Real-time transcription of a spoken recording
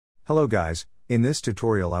Hello guys, in this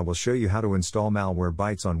tutorial I will show you how to install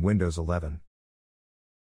Malwarebytes on Windows 11.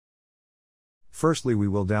 Firstly, we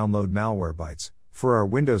will download Malwarebytes for our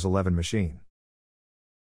Windows 11 machine.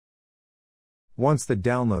 Once the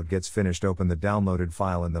download gets finished, open the downloaded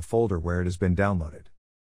file in the folder where it has been downloaded.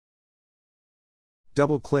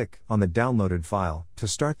 Double-click on the downloaded file to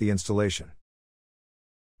start the installation.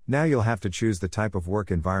 Now you'll have to choose the type of work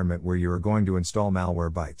environment where you are going to install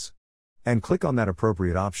Malwarebytes. And click on that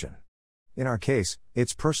appropriate option. In our case,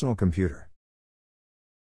 it's personal computer.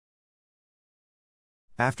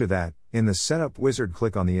 After that, in the Setup wizard,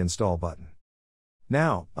 click on the Install button.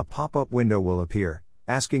 Now, a pop-up window will appear,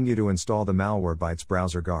 asking you to install the Malwarebytes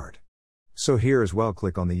browser guard. So here as well,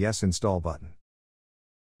 click on the Yes Install button.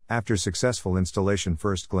 After successful installation,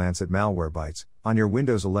 first glance at Malwarebytes on your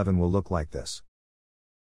Windows 11 will look like this.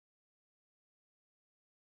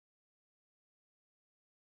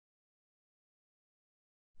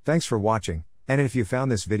 Thanks for watching, and if you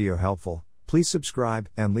found this video helpful, please subscribe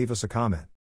and leave us a comment.